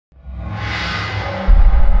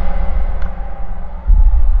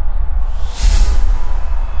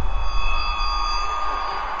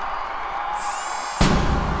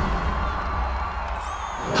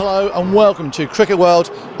Hello and welcome to Cricket World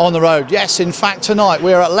on the Road. Yes, in fact tonight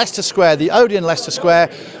we are at Leicester Square, the Odean Leicester Square,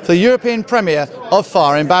 for the European premiere of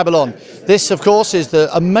Fire in Babylon. This of course is the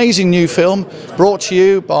amazing new film brought to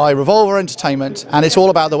you by Revolver Entertainment, and it's all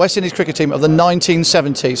about the West Indies cricket team of the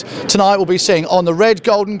 1970s. Tonight we'll be seeing on the red,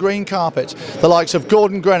 gold and green carpet the likes of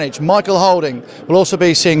Greenidge, Michael Holding. We'll also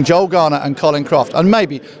be seeing Garner and Colin Croft, and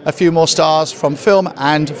maybe a few more stars from film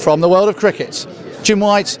and from the world of cricket. Jim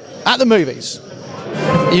White at the movies.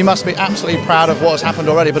 You must be absolutely proud of what has happened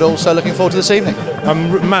already, but also looking forward to this evening.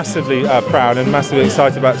 I'm massively proud and massively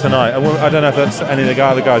excited about tonight. I don't know if that's any of the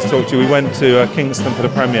other guys talked to you. We went to Kingston for the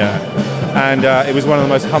premiere, and it was one of the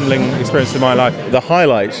most humbling experiences of my life. The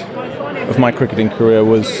highlight of my cricketing career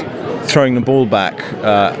was throwing the ball back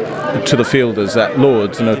to the fielders at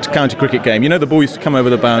Lord's in a county cricket game. You know, the ball used to come over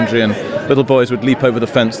the boundary and little boys would leap over the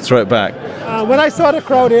fence to throw it back. When I saw the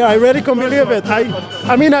crowd here, I really couldn't believe it.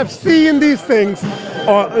 I mean, I've seen these things,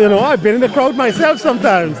 or I've been in the crowd myself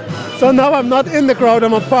sometimes. So now I'm not in the crowd,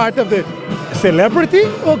 I'm a part of the celebrity?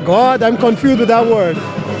 Oh God, I'm confused with that word.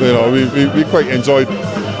 You know, we quite enjoyed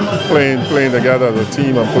playing together, the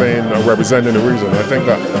team, and playing and representing the region. I think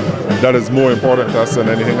that is more important to us than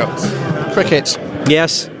anything else. Cricket.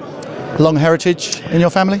 Yes. Long heritage in your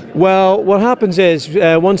family? Well, what happens is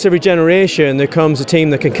once every generation there comes a team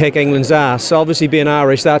that can kick England's ass. Obviously being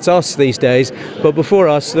Irish, that's us these days, but before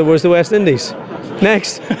us there was the West Indies.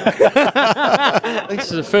 Next.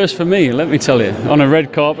 This is a first for me, let me tell you. On a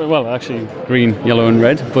red carpet, well actually green, yellow and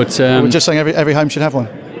red, but... We're just saying every home should have one.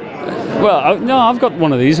 Well, no, I've got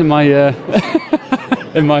one of these in my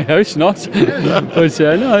in my house, not. But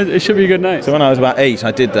no, it should be a good night. So when I was about 8,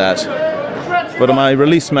 I did that, but my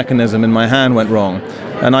release mechanism in my hand went wrong,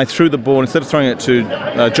 and I threw the ball, instead of throwing it to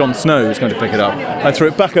John Snow, who's going to pick it up, I threw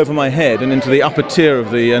it back over my head and into the upper tier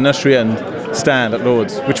of the nursery end stand at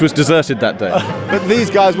Lord's, which was deserted that day. But these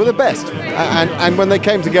guys were the best, and when they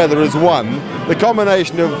came together as one, the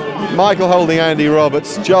combination of Michael Holding, Andy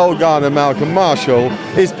Roberts, Joel Garner, Malcolm Marshall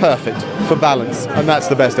is perfect for balance, and that's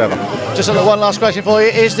the best ever. Just one last question for you.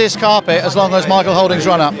 Is this carpet as long as Michael Holding's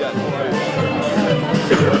run-up?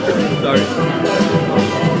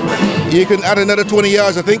 You can add another 20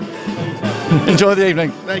 yards, I think. Enjoy the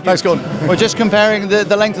evening. Thank you. Thanks, Gordon. We're just comparing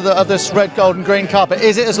the length of this red, gold and green carpet.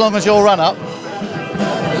 Is it as long as your run-up?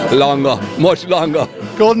 Longer, much longer.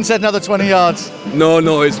 Gordon said another 20 yards.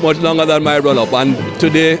 No, it's much longer than my run-up, and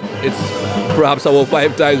today it's perhaps about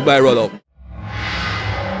 5 times my run-up.